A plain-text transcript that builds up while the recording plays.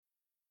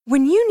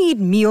When you need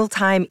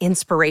mealtime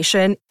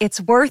inspiration,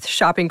 it's worth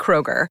shopping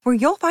Kroger, where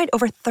you'll find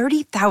over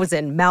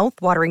 30,000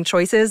 mouth-watering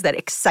choices that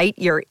excite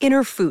your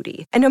inner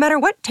foodie. And no matter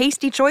what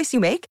tasty choice you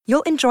make,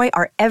 you'll enjoy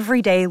our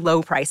everyday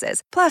low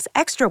prices, plus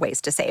extra ways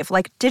to save,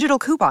 like digital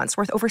coupons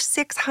worth over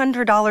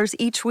 $600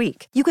 each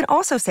week. You can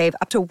also save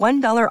up to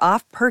 $1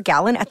 off per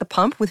gallon at the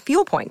pump with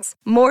fuel points.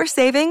 More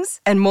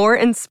savings and more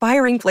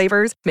inspiring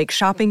flavors make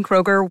shopping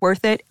Kroger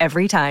worth it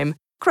every time.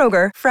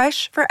 Kroger,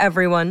 fresh for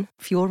everyone.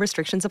 Fuel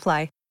restrictions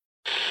apply.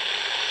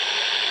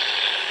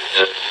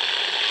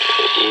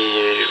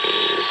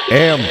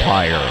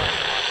 Empire.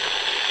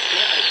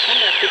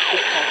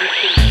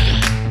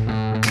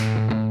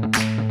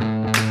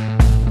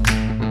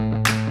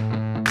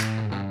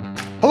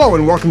 Hello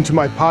and welcome to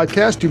my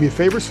podcast. Do me a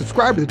favor,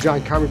 subscribe to the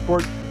John Conn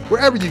Report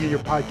wherever you get your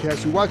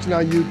podcast. You're watching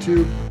on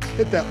YouTube,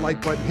 hit that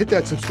like button, hit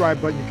that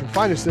subscribe button. You can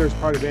find us there as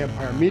part of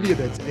Empire Media.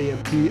 That's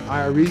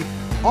AMPIRE.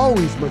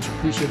 Always much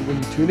appreciated when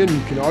you tune in.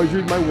 You can always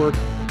read my work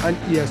on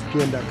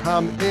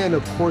ESPN.com. And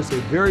of course, a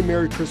very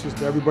Merry Christmas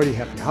to everybody.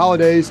 Happy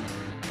holidays.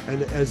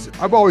 And as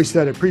I've always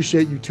said, I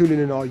appreciate you tuning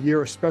in all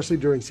year, especially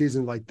during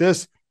seasons like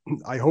this.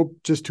 I hope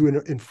just to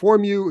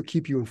inform you,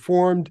 keep you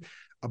informed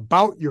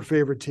about your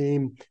favorite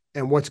team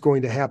and what's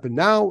going to happen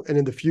now and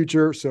in the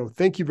future. So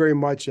thank you very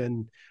much.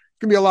 And it's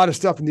going to be a lot of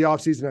stuff in the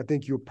offseason I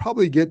think you'll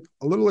probably get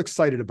a little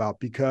excited about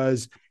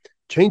because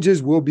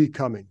changes will be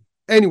coming.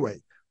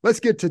 Anyway,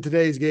 let's get to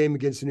today's game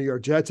against the New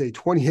York Jets, a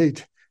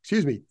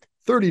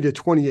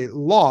 30-28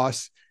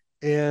 loss.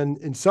 And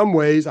in some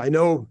ways, I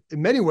know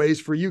in many ways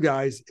for you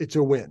guys, it's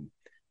a win.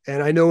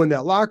 And I know in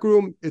that locker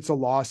room, it's a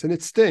loss and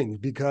it stings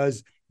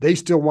because they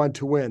still want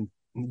to win.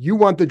 You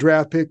want the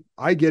draft pick.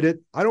 I get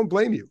it. I don't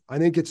blame you. I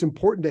think it's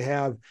important to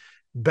have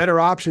better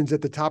options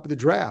at the top of the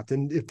draft.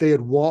 And if they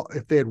had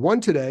won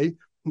today,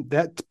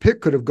 that pick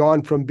could have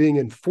gone from being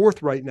in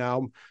fourth right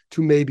now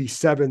to maybe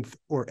seventh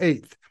or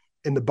eighth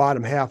in the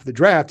bottom half of the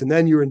draft. And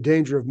then you're in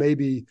danger of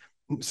maybe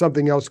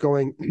something else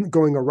going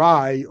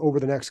awry over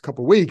the next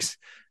couple of weeks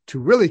to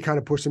really kind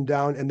of push them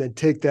down and then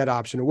take that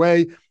option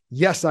away.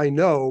 Yes, I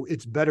know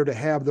it's better to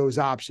have those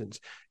options.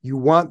 You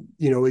want,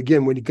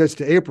 again, when it gets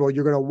to April,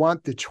 you're going to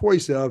want the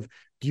choice of,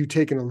 do you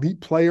take an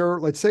elite player?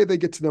 Let's say they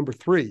get to number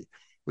 3.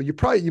 Well, you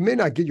may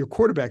not get your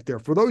quarterback there.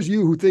 For those of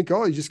you who think,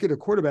 oh, you just get a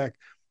quarterback,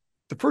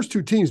 the first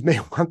two teams may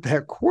want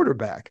that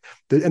quarterback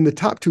and the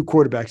top two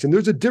quarterbacks. And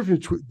there's a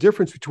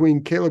difference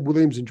between Caleb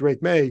Williams and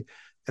Drake May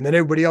and then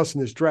everybody else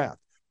in this draft.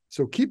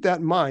 So keep that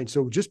in mind.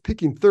 So just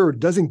picking third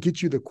doesn't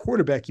get you the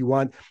quarterback you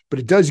want, but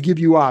it does give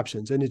you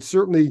options. And it's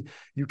certainly,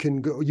 you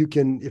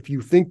can, if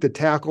you think the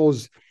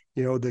tackles,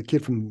 the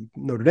kid from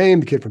Notre Dame,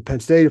 the kid from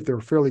Penn State, if they're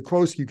fairly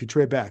close, you could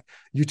trade back.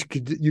 You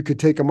could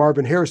take a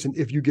Marvin Harrison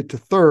if you get to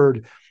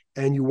third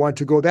and you want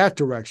to go that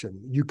direction.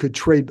 You could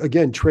trade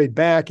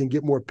back and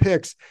get more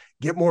picks,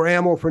 get more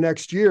ammo for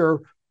next year.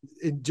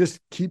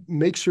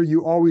 Make sure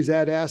you always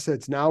add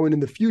assets now and in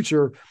the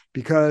future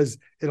because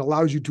it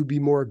allows you to be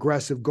more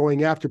aggressive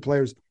going after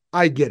players.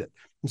 I get it.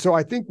 And so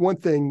I think one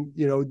thing,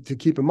 to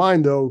keep in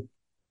mind though,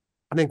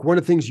 I think one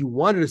of the things you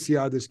wanted to see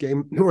out of this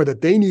game or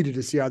that they needed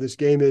to see out of this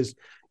game is,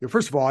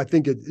 first of all, I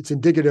think it's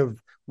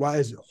indicative why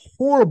as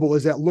horrible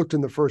as that looked in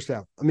the first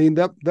half. I mean,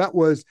 that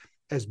was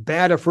as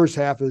bad a first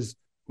half as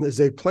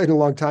they've played in a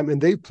long time.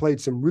 And they've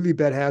played some really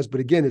bad halves,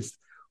 but again, it's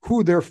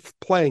who they're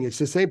playing. It's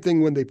the same thing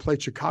when they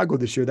played Chicago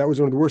this year. That was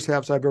one of the worst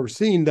halves I've ever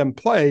seen them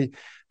play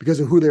because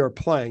of who they were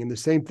playing. And the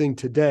same thing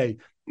today.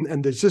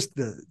 And there's just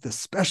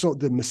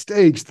the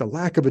mistakes, the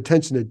lack of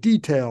attention to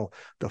detail,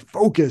 the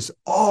focus,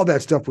 all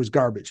that stuff was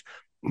garbage.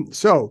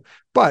 So,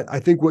 but I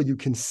think what you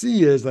can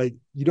see is like,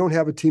 you don't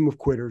have a team of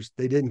quitters.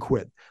 They didn't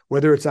quit,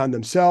 whether it's on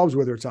themselves,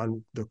 whether it's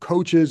on the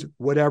coaches,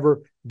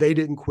 whatever, they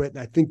didn't quit. And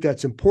I think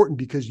that's important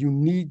because you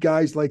need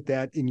guys like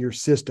that in your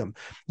system.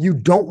 You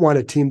don't want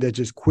a team that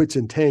just quits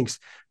and tanks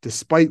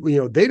despite,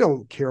 they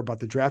don't care about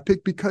the draft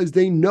pick because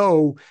they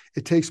know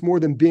it takes more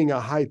than being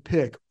a high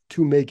pick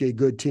to make a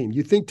good team.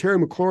 You think Terry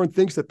McLaurin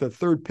thinks that the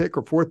third pick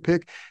or fourth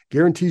pick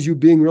guarantees you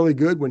being really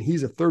good when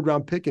he's a third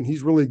round pick and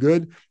he's really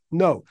good?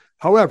 No.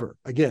 However,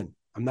 again,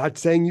 I'm not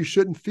saying you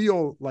shouldn't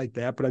feel like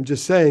that, but I'm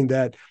just saying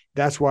that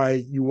that's why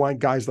you want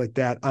guys like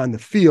that on the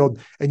field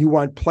and you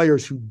want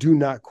players who do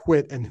not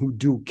quit and who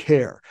do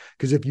care.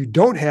 Because if you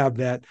don't have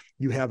that,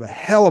 you have a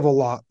hell of a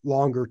lot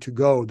longer to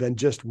go than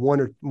just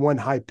one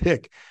high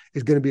pick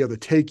is going to be able to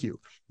take you.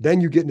 Then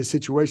you get in a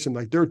situation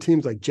like there are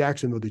teams like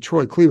Jacksonville,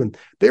 Detroit, Cleveland.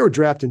 They were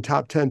drafting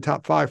top 10,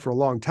 top 5 for a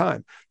long time.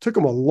 It took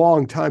them a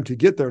long time to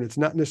get there. And it's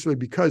not necessarily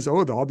because,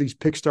 all these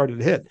picks started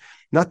to hit.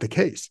 Not the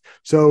case.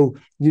 So,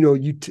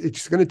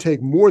 it's going to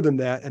take more than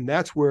that. And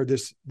that's where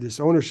this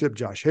ownership,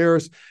 Josh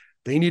Harris,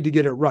 they need to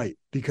get it right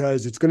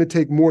because it's going to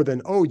take more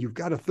than, you've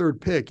got a third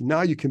pick.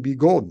 Now you can be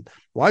golden.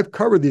 Well, I've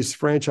covered this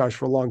franchise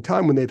for a long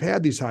time when they've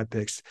had these high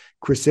picks.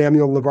 Chris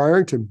Samuel, LeVar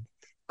Arrington.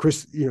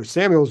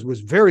 Samuels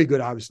was very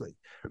good, obviously,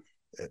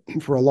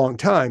 for a long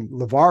time.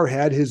 LeVar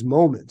had his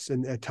moments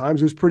and at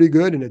times was pretty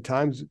good and at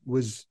times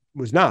was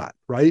not,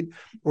 right?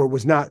 Or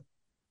was not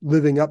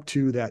living up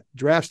to that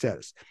draft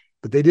status.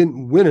 but they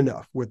didn't win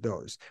enough with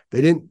those.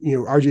 They didn't,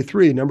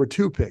 RG3, number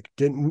 2 pick,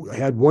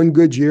 had one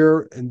good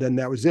year, and then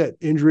that was it.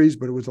 Injuries,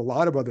 but it was a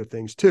lot of other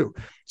things too.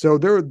 So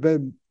there have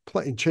been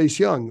playing Chase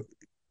Young,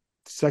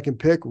 2nd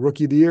pick,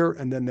 rookie of the year,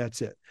 and then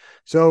that's it.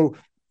 So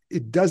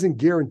it doesn't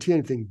guarantee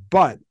anything,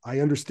 but I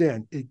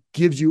understand it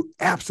gives you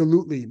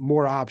absolutely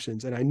more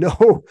options. And I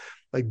know,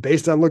 like,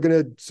 based on looking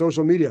at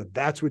social media,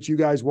 that's what you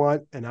guys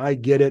want, and I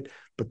get it.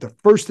 But the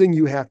first thing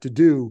you have to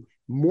do,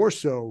 more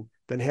so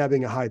than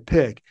having a high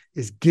pick,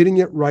 is getting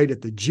it right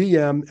at the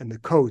GM and the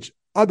coach.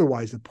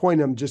 Otherwise, the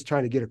point I'm just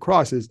trying to get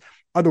across is,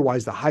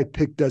 otherwise the high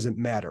pick doesn't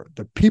matter.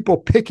 The people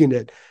picking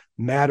it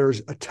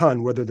matters a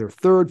ton, whether they're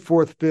 3rd,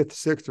 4th, 5th,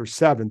 6th, or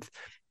 7th.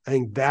 I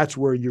think that's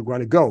where you're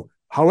going to go.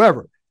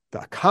 However, the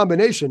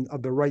combination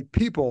of the right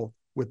people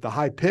with the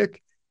high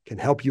pick can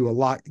help you a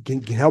lot,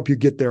 can help you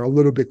get there a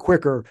little bit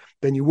quicker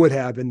than you would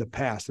have in the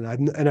past.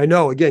 And I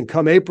know, again,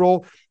 come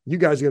April, you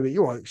guys are going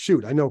to be,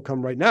 shoot, I know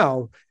come right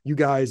now, you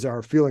guys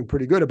are feeling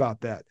pretty good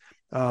about that.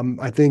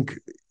 I think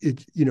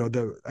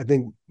I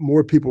think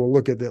more people will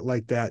look at it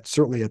like that,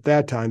 certainly at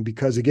that time,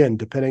 because again,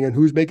 depending on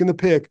who's making the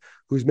pick,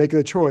 who's making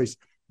the choice,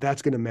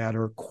 that's going to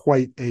matter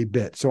quite a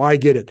bit. So I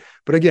get it.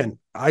 But again,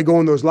 I go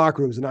in those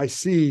locker rooms and I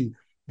see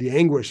the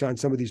anguish on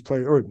some of these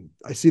players, or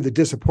I see the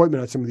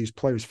disappointment on some of these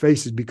players'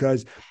 faces,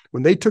 because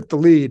when they took the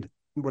lead,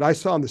 what I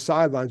saw on the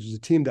sidelines was a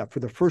team that for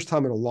the first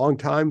time in a long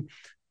time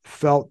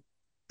felt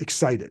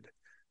excited,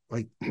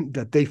 like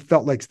that they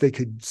felt like they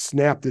could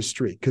snap this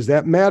streak, because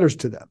that matters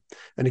to them.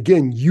 And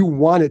again, you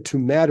want it to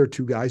matter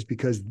to guys,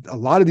 because a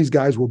lot of these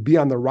guys will be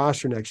on the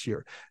roster next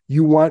year.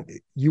 You want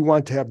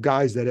to have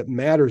guys that it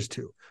matters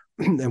to.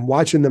 And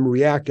watching them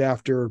react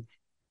after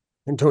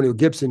Antonio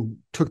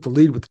Gibson took the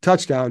lead with the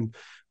touchdown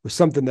was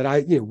something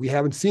that we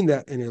haven't seen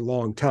that in a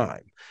long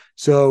time.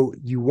 So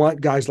you want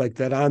guys like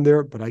that on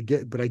there, but I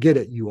get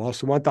it. You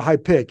also want the high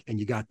pick, and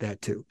you got that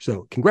too.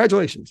 So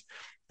congratulations.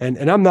 And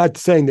I'm not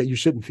saying that you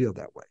shouldn't feel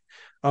that way.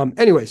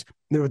 Anyways,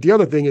 the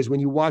other thing is, when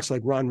you watch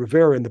like Ron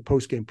Rivera in the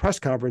post-game press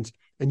conference,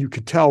 and you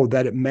could tell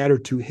that it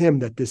mattered to him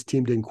that this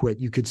team didn't quit.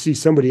 You could see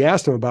somebody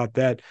asked him about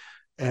that,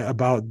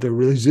 about the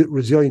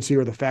resiliency,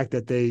 or the fact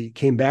that they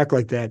came back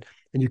like that.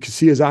 And you can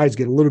see his eyes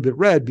get a little bit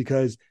red,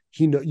 because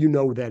you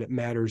know that it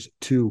matters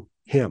to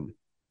him.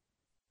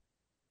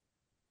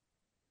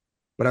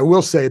 But I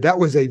will say that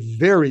was a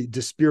very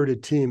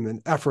dispirited team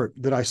and effort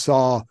that I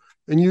saw.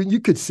 And you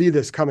could see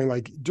this coming,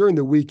 like during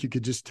the week, you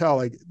could just tell,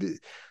 like,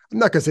 I'm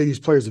not going to say these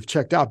players have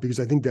checked out, because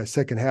I think that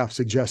second half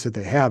suggests that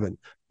they haven't,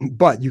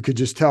 but you could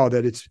just tell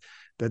that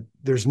that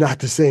there's not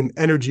the same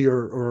energy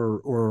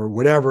or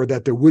whatever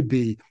that there would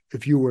be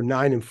if you were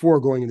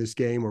 9-4 going in this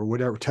game, or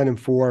whatever,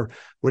 10-4,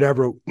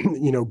 whatever,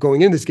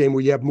 going in this game,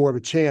 where you have more of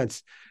a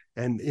chance.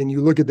 And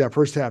you look at that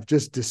first half,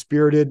 just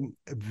dispirited,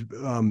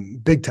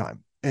 big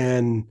time.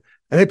 And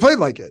they played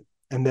like it.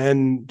 And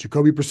then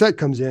Jacoby Brissett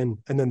comes in,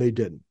 and then they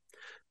didn't.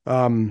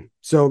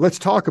 So let's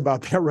talk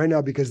about that right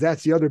now, because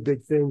that's the other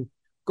big thing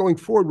going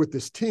forward with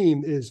this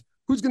team is,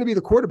 who's going to be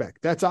the quarterback?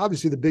 That's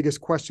obviously the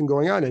biggest question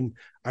going on. And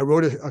I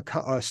wrote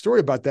a story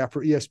about that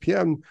for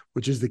ESPN,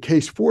 which is the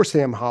case for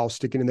Sam Howell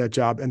sticking in that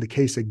job and the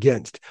case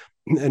against.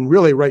 And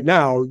really right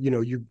now,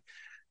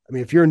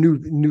 if you're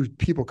new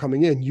people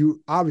coming in,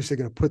 you obviously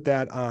going to put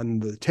that on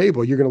the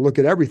table. You're going to look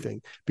at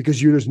everything,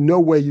 because there's no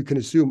way you can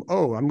assume,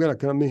 I'm going to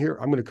come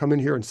in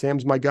here and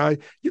Sam's my guy.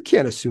 You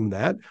can't assume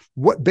that.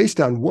 What, based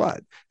on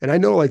what? And I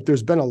know, like,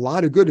 there's been a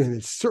lot of good, and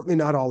it's certainly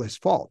not all his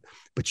fault,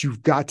 but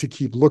you've got to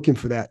keep looking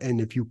for that.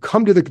 And if you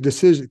come to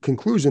the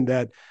conclusion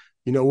that,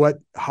 you know what,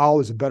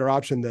 Howell is a better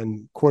option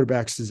than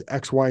quarterbacks is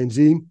X, Y, and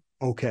Z,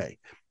 okay.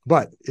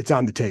 But it's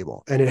on the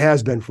table, and it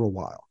has been for a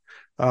while.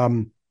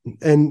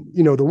 And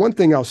the one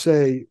thing I'll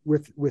say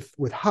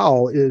with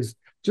Howell is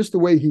just the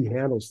way he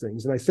handles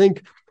things. And I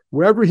think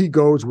wherever he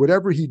goes,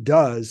 whatever he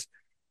does,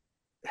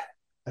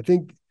 I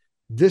think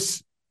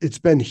it's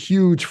been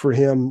huge for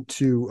him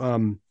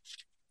to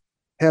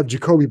have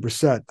Jacoby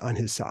Brissett on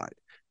his side.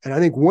 And I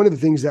think one of the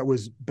things that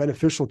was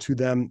beneficial to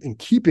them in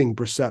keeping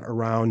Brissett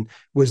around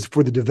was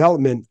for the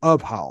development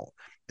of Howell.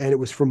 And it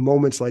was from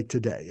moments like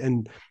today.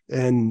 And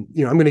I'm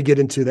going to get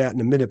into that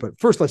in a minute, but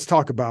first let's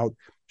talk about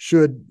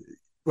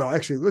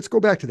let's go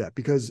back to that,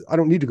 because I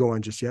don't need to go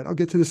on just yet. I'll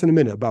get to this in a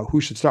minute about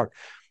who should start.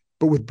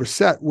 But with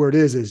Brissett, where it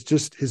is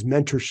just his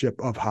mentorship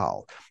of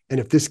Howell. And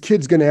if this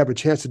kid's going to have a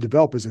chance to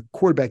develop as a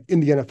quarterback in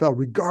the NFL,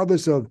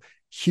 regardless of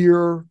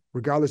here,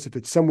 regardless if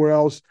it's somewhere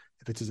else,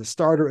 if it's as a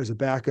starter, as a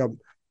backup,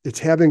 it's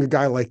having a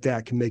guy like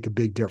that can make a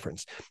big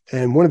difference.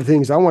 And one of the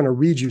things, I want to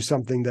read you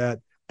something that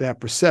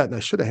Brissett, and I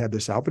should have had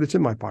this out, but it's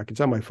in my pocket,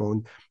 it's on my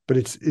phone, but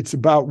it's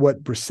about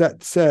what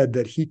Brissett said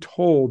that he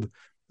told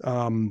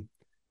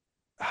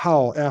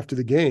Howell after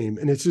the game.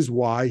 And it's just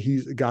why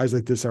guys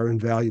like this are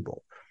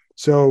invaluable.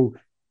 So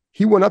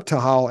he went up to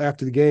Howell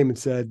after the game and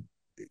said,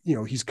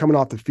 he's coming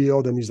off the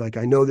field and he's like,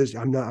 I know this,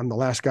 I'm the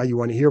last guy you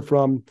want to hear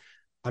from.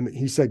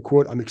 He said,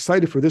 quote, "I'm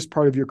excited for this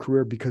part of your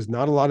career because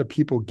not a lot of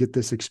people get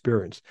this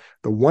experience.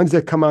 The ones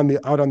that come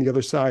out on the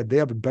other side, they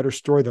have a better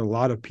story than a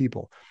lot of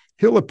people.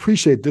 He'll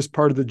appreciate this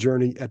part of the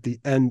journey at the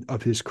end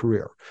of his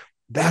career."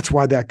 That's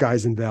why that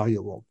guy's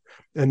invaluable.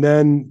 And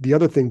then the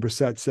other thing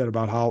Brissett said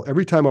about how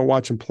every time I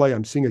watch him play,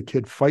 I'm seeing a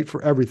kid fight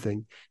for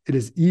everything. It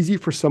is easy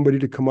for somebody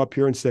to come up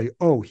here and say,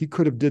 oh, he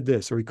could have did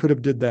this, or he could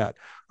have did that,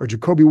 or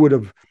Jacoby would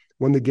have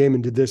won the game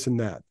and did this and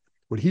that.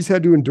 What he's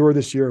had to endure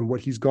this year and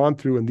what he's gone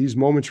through in these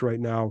moments right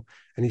now,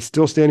 and he's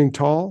still standing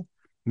tall,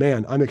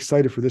 man, I'm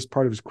excited for this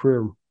part of his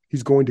career.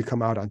 He's going to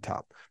come out on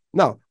top.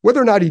 Now,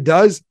 whether or not he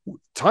does,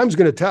 time's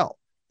going to tell.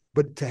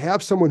 But to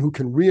have someone who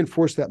can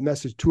reinforce that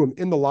message to him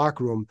in the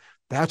locker room,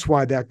 that's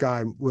why that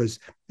guy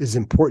is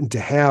important to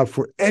have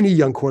for any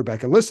young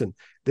quarterback. And listen,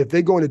 if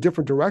they go in a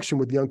different direction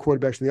with young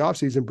quarterbacks in the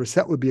offseason,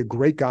 Brissett would be a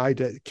great guy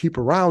to keep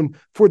around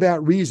for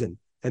that reason.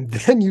 And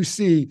then you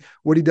see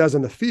what he does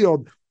on the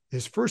field.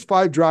 His first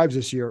 5 drives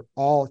this year,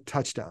 all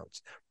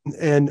touchdowns.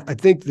 And I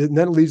think that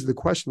then it leads to the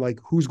question, like,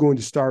 who's going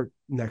to start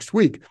next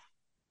week?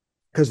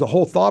 Because the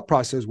whole thought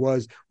process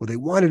was, well, they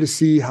wanted to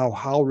see how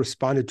Howell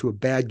responded to a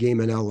bad game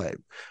in LA.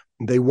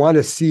 They want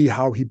to see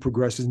how he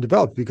progresses and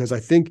develops, because I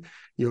think,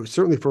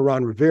 certainly for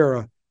Ron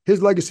Rivera,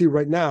 his legacy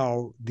right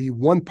now, the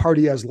one part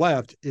he has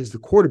left is the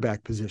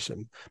quarterback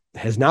position. It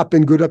has not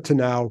been good up to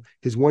now.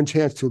 His one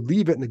chance to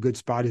leave it in a good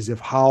spot is if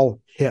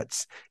Howell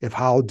hits, if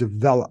Howell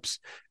develops.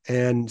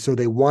 And so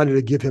they wanted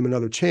to give him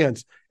another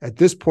chance. At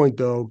this point,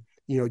 though,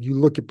 you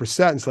look at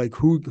Brissett and it's like,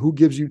 who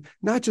gives you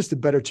not just a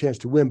better chance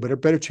to win, but a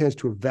better chance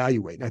to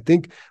evaluate. And I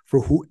think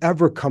for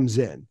whoever comes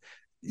in,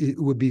 it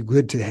would be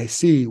good to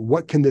see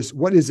what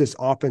is this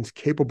offense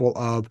capable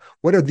of?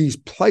 What are these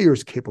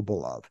players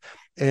capable of?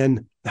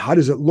 And how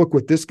does it look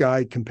with this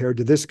guy compared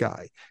to this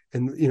guy?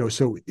 And,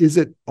 so is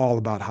it all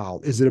about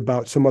Howell? Is it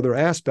about some other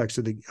aspects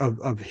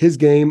of his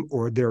game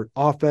or their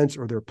offense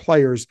or their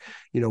players?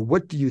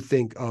 What do you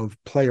think of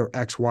player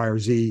X, Y, or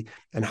Z?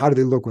 And how do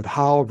they look with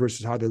Howell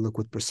versus how they look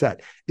with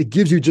Brissett? It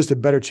gives you just a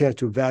better chance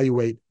to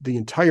evaluate the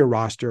entire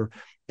roster.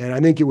 And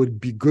I think it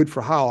would be good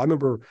for Howell. I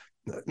remember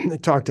I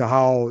talked to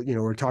Howell,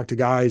 or talked to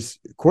guys,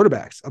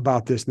 quarterbacks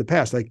about this in the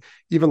past. Like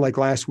even like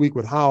last week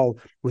with Howell,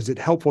 was it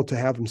helpful to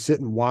have him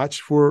sit and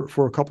watch for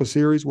a couple of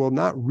series? Well,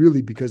 not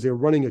really, because they were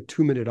running a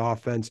 2-minute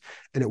offense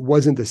and it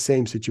wasn't the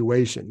same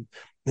situation.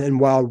 And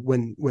while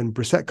when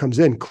Brissett comes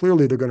in,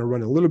 clearly they're going to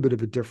run a little bit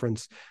of a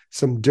difference,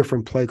 some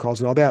different play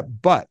calls and all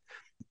that. But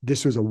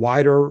this was a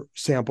wider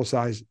sample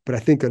size, but I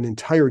think an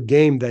entire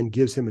game then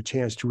gives him a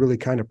chance to really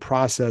kind of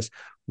process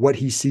what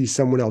he sees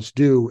someone else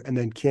do, and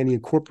then can he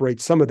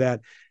incorporate some of that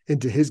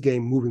into his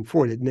game moving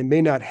forward? And it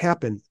may not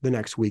happen the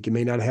next week. It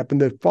may not happen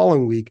the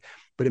following week,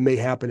 but it may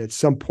happen at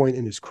some point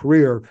in his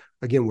career,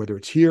 again, whether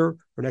it's here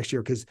or next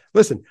year. Because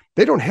listen,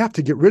 they don't have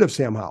to get rid of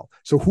Sam Howell.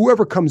 So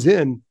whoever comes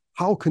in,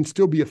 Howell can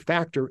still be a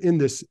factor in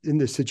this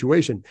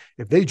situation.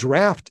 If they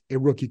draft a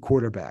rookie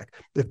quarterback,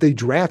 if they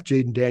draft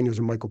Jaden Daniels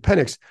or Michael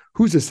Penix,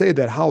 who's to say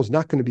that Howell's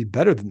not going to be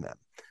better than them?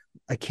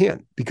 I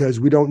can't, because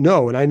we don't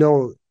know. And I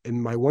know in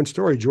my one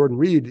story, Jordan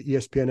Reed,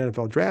 ESPN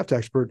NFL draft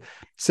expert,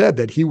 said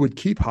that he would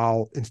keep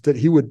Howell. Instead,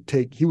 he would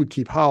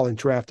keep Howell and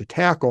draft a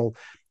tackle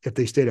if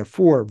they stayed at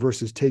 4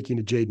 versus taking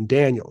a Jaden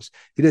Daniels.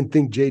 He didn't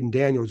think Jaden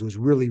Daniels was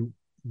really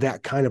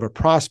that kind of a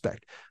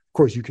prospect. Of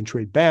course, you can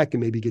trade back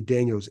and maybe get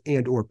Daniels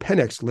and or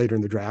Penix later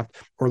in the draft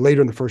or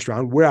later in the first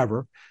round,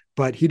 wherever.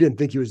 But he didn't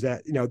think he was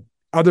that.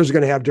 Others are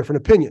going to have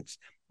different opinions,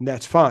 and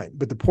that's fine.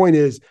 But the point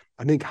is,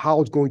 I think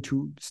Howell's going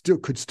to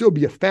could still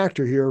be a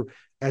factor here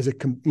as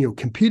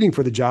competing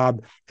for the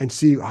job, and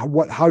see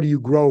how do you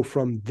grow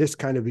from this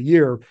kind of a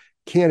year?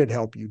 Can it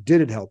help you?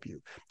 Did it help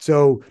you?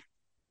 So,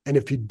 and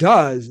if he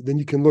does, then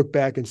you can look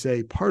back and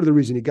say part of the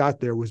reason he got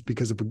there was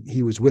because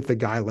he was with a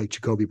guy like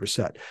Jacoby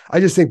Brissett.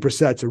 I just think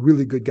Brissett's a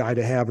really good guy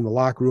to have in the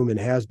locker room and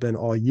has been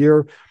all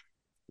year.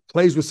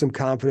 Plays with some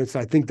confidence.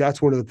 I think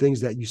that's one of the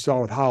things that you saw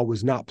with Howell,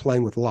 was not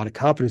playing with a lot of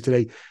confidence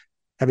today.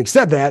 Having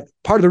said that,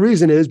 part of the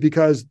reason is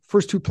because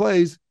first 2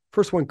 plays,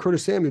 first one,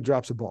 Curtis Samuel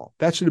drops a ball.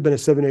 That should have been a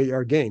 7-8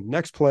 yard gain.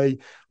 Next play,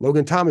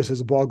 Logan Thomas has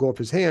a ball go off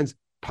his hands,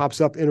 pops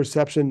up,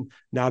 interception.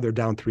 Now they're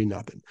down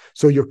 3-0.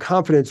 So your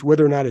confidence,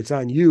 whether or not it's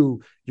on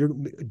you,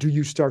 do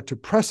you start to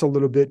press a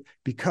little bit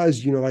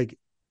because,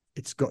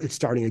 it's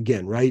starting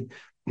again, right?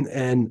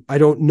 And I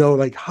don't know,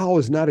 like Howell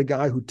is not a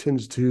guy who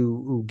tends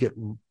to get,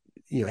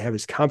 have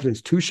his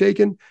confidence too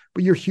shaken,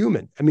 but you're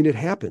human. I mean, it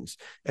happens,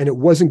 and it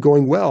wasn't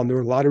going well. And there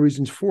were a lot of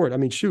reasons for it. I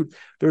mean, shoot,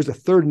 there was a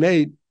 3rd and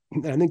 8.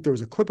 I think there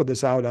was a clip of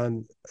this out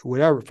on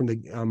whatever from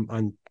the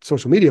on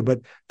social media, but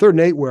 3rd and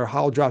 8 where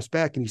Howell drops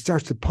back and he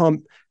starts to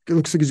pump. It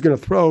looks like he's going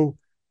to throw,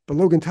 but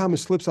Logan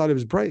Thomas slips out of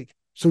his break,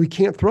 so he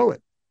can't throw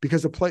it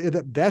because the play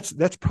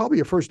that's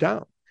probably a first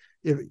down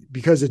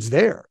because it's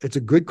there. It's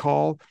a good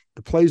call.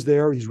 The play's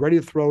there. He's ready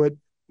to throw it,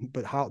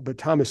 but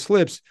Thomas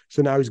slips,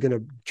 so now he's going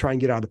to try and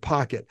get out of the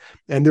pocket.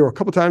 And there were a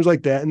couple times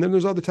like that, and then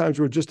there's other times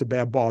where it's just a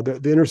bad ball.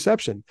 The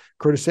interception,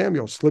 Curtis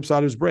Samuel slips out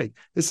of his break.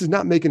 This is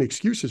not making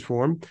excuses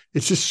for him.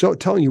 It's just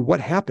telling you what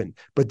happened.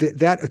 But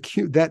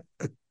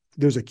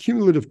there's a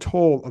cumulative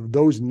toll of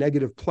those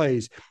negative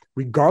plays,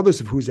 regardless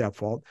of who's at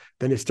fault.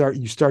 Then you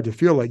start to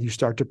feel like you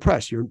start to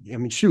press.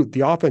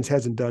 The offense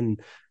hasn't done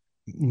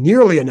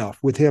nearly enough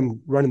with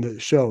him running the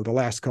show the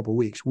last couple of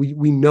weeks.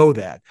 We know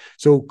that.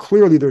 So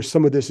clearly there's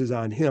some of this is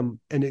on him,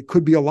 and it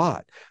could be a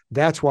lot.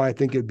 That's why I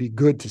think it'd be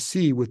good to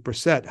see with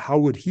Brissett, how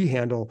would he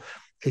handle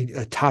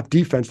a top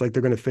defense like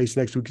they're going to face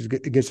next week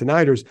against the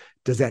Niners?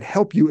 Does that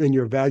help you in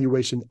your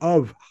evaluation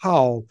of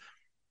Howell,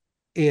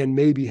 and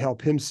maybe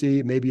help him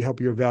see, maybe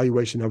help your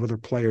evaluation of other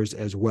players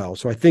as well?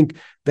 So I think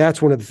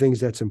that's one of the things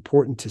that's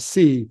important to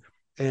see.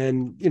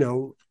 And,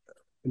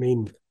 I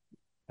mean,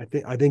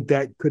 I think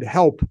that could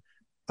help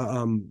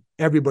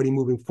everybody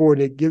moving forward.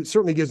 It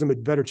certainly gives them a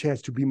better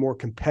chance to be more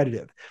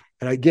competitive.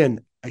 And again,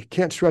 I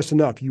can't stress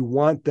enough, you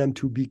want them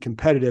to be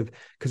competitive,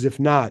 because if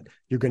not,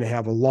 you're going to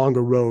have a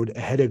longer road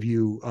ahead of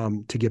you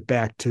to get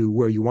back to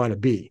where you want to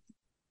be.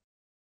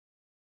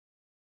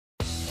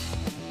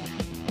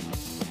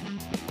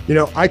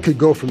 I could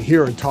go from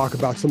here and talk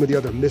about some of the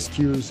other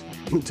miscues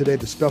today.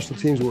 The special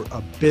teams were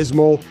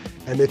abysmal,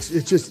 and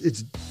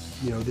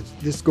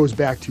this goes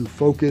back to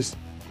focus,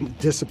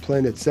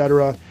 discipline,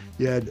 etc.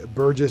 You had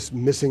Burgess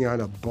missing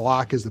on a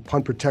block as the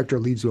punt protector,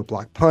 leads to a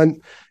block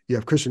punt. You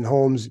have Christian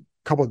Holmes,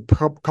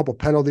 couple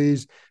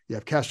penalties. You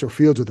have Castro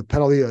Fields with a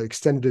penalty,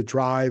 extended a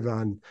drive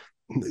on.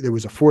 There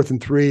was a 4th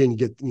and 3,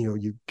 and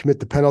you commit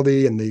the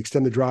penalty and they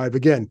extend the drive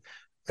again.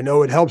 I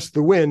know it helps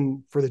the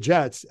win for the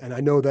Jets, and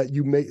I know that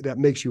that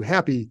makes you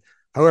happy.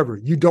 However,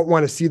 you don't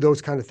want to see those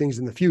kind of things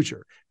in the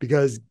future,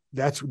 because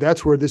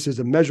that's where this is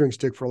a measuring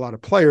stick for a lot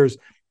of players,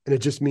 and it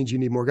just means you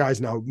need more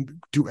guys. Now,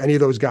 do any of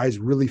those guys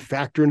really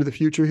factor into the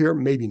future here?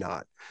 Maybe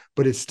not,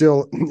 but it's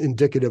still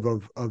indicative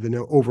of an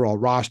overall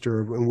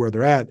roster and where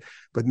they're at.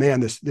 But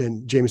man,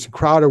 then Jamison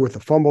Crowder with a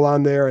fumble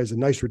on there as a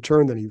nice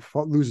return, then he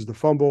loses the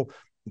fumble.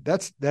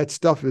 That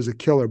stuff is a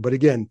killer. But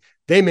again,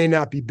 they may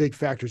not be big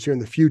factors here in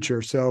the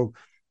future. So,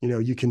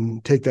 you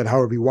can take that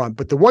however you want.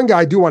 But the one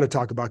guy I do want to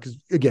talk about, because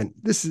again,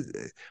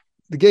 the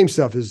game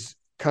stuff is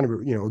kind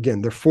of,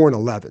 again, they're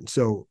 4-11.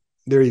 So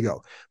there you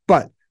go.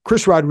 But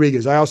Chris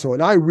Rodriguez,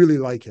 I really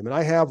like him, and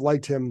I have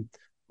liked him.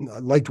 I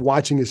liked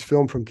watching his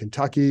film from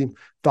Kentucky.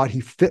 Thought he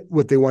fit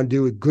what they want to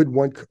do. A good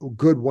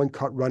one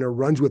cut runner,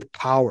 runs with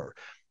power,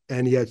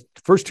 and he had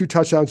first 2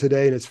 touchdowns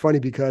today. And it's funny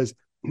because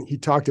he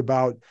talked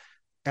about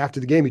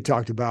after the game,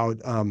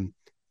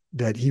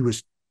 that he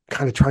was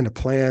kind of trying to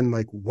plan,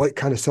 like, what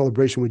kind of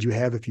celebration would you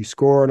have if you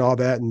score and all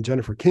that. And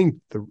Jennifer King,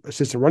 the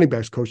assistant running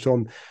backs coach,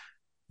 told him,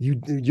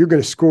 you're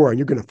going to score and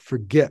you're going to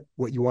forget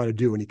what you want to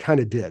do. And he kind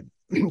of did.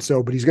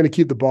 So, but he's going to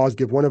keep the balls,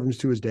 give one of them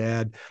to his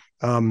dad.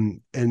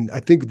 And I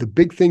think the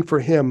big thing for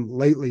him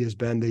lately has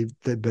been,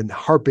 they've been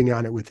harping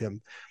on it with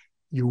him.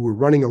 You were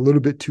running a little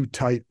bit too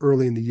tight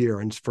early in the year.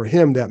 And for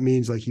him, that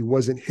means like he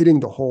wasn't hitting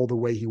the hole the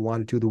way he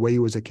wanted to, the way he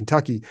was at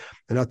Kentucky.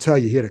 And I'll tell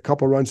you, he had a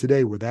couple runs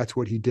today where that's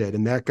what he did.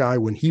 And that guy,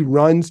 when he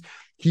runs,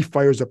 he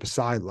fires up a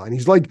sideline.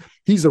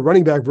 He's a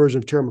running back version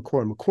of Terry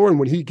McLaurin. McLaurin,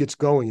 when he gets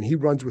going and he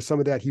runs with some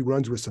of that, he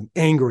runs with some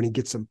anger and he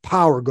gets some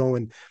power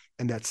going.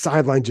 And that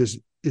sideline just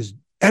is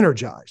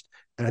energized.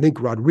 And I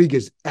think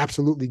Rodriguez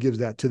absolutely gives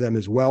that to them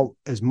as well,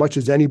 as much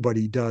as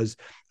anybody does,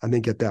 I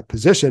think, at that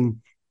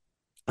position.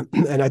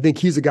 And I think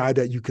he's a guy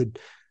that you could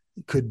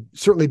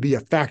certainly be a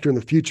factor in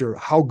the future.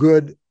 How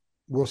good,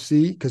 we'll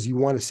see, because you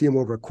want to see him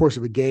over a course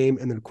of a game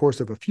and then a course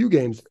of a few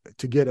games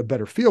to get a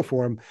better feel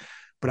for him.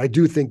 But I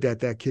do think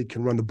that kid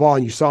can run the ball.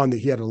 And you saw him that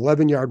he had an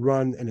 11-yard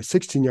run and a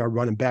 16-yard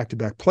run in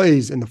back-to-back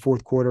plays in the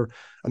fourth quarter.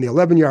 On the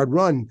 11-yard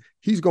run,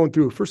 he's going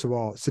through, first of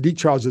all, Sadiq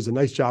Charles does a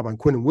nice job on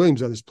Quinnen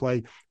Williams on this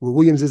play, where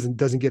Williams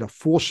doesn't get a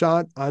full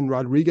shot on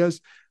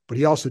Rodriguez, but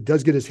he also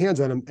does get his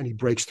hands on him and he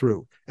breaks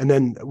through. And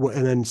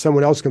then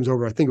someone else comes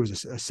over, I think it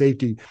was a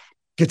safety,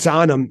 gets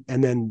on him,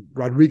 and then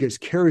Rodriguez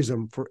carries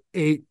him for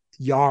 8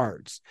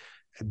 yards.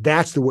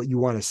 That's what you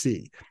want to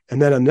see.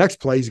 And then on the next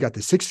play, he's got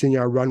the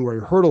 16-yard run where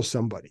he hurdles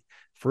somebody.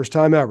 First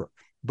time ever.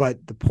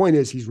 But the point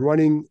is, he's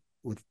running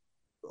with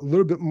a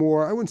little bit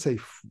more, I wouldn't say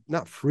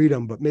not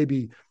freedom, but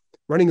maybe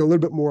running a little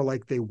bit more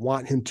like they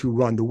want him to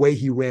run, the way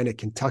he ran at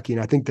Kentucky.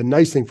 And I think the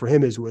nice thing for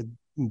him is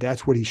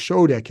that's what he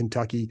showed at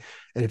Kentucky.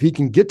 And if he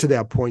can get to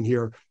that point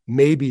here,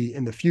 maybe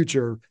in the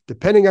future,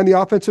 depending on the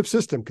offensive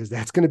system, because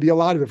that's going to be a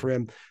lot of it for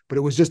him. But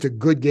it was just a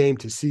good game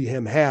to see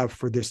him have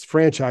for this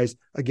franchise.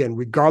 Again,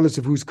 regardless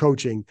of who's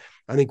coaching,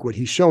 I think what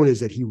he's shown is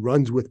that he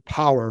runs with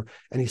power,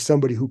 and he's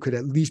somebody who could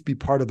at least be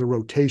part of the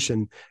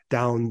rotation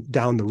down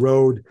the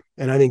road.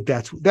 And I think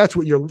that's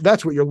what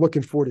you're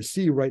looking for to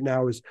see right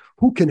now, is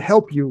who can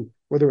help you,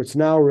 whether it's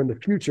now or in the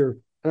future.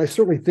 And I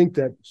certainly think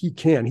that he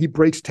can. He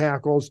breaks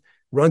tackles,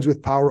 runs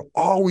with power,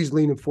 always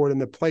leaning forward.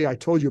 And the play I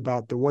told you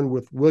about, the one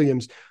with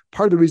Williams,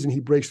 part of the reason he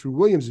breaks through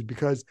Williams is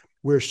because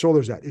where his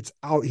shoulder's at, it's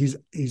out. He's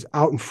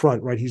out in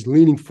front, right? He's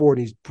leaning forward.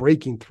 He's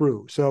breaking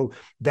through. So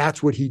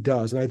that's what he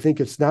does. And I think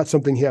it's not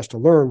something he has to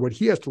learn. What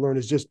he has to learn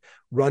is just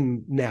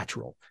run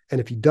natural. And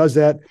if he does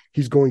that,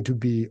 he's going to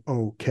be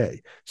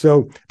okay.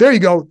 So there you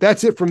go.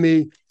 That's it for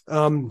me.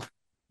 I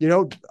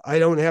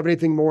don't have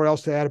anything more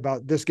else to add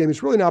about this game.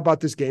 It's really not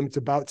about this game. It's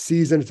about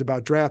season. It's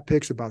about draft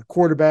picks, about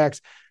quarterbacks.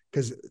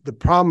 because the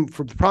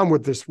problem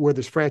with this, where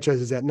this franchise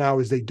is at now,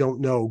 is they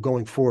don't know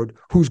going forward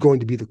who's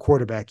going to be the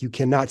quarterback. You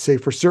cannot say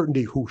for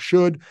certainty who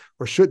should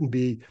or shouldn't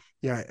be.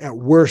 Yeah, at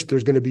worst,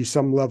 there's going to be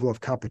some level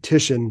of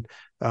competition,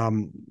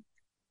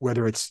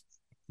 whether it's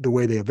the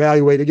way they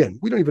evaluate. Again,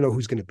 we don't even know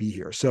who's going to be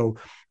here. So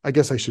I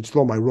guess I should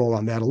slow my roll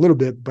on that a little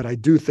bit, but I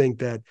do think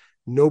that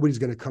nobody's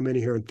going to come in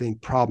here and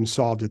think problem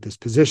solved at this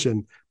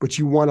position, but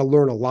you want to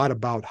learn a lot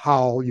about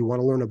Howell. You want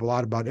to learn a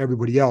lot about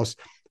everybody else.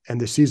 And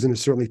the season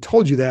has certainly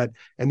told you that.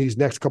 And these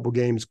next couple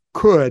games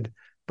could,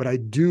 but I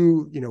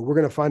do, we're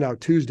going to find out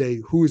Tuesday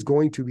who is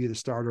going to be the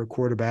starter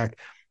quarterback.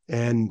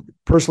 And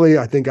personally,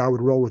 I think I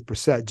would roll with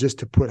Brissett just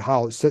to put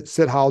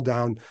sit Howell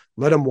down,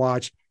 let him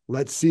watch.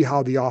 Let's see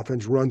how the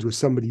offense runs with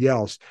somebody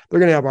else. They're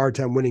going to have a hard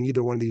time winning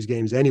either one of these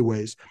games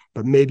anyways,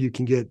 but maybe you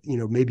can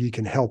maybe you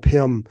can help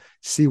him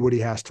see what he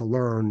has to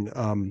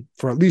learn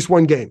for at least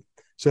one game.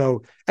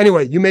 So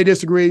anyway, you may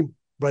disagree,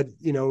 but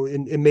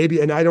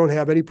and I don't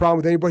have any problem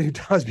with anybody who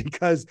does,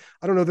 because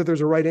I don't know that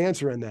there's a right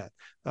answer in that.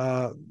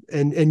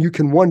 And you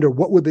can wonder,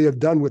 what would they have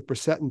done with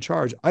Brissett in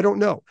charge? I don't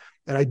know.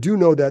 And I do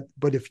know that,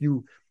 but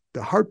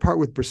the hard part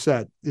with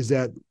Brissett is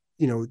that,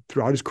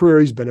 throughout his career,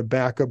 he's been a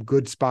backup,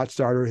 good spot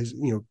starter. He's,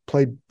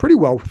 played pretty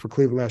well for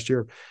Cleveland last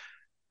year.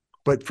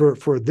 But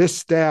for this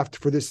staff,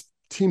 for this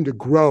team to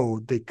grow,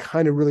 they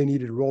kind of really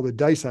needed to roll the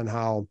dice on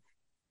how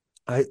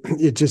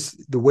the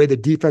way the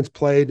defense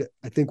played.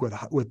 I think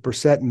with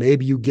Brissett,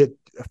 maybe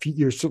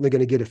you're certainly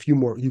going to get a few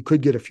more. You could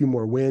get a few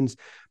more wins,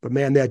 but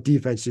man, that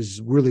defense is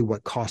really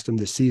what cost them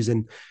this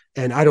season.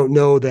 And I don't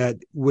know that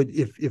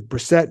if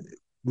Brissett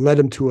led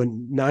them to a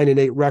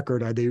 9-8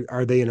 record,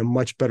 are they in a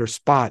much better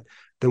spot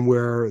than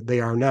where they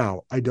are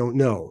now? I don't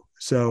know.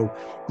 So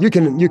you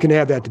can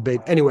have that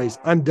debate. Anyways,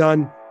 I'm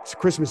done. It's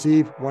Christmas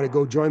Eve. I want to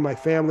go join my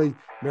family.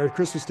 Merry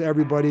Christmas to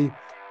everybody.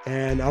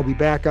 And I'll be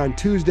back on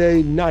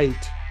Tuesday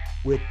night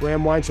with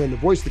Bram Weinstein, the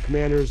voice of the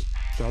Commanders.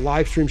 It's our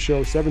live stream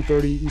show,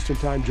 7:30 Eastern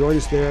time. Join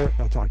us there.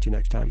 I'll talk to you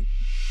next time.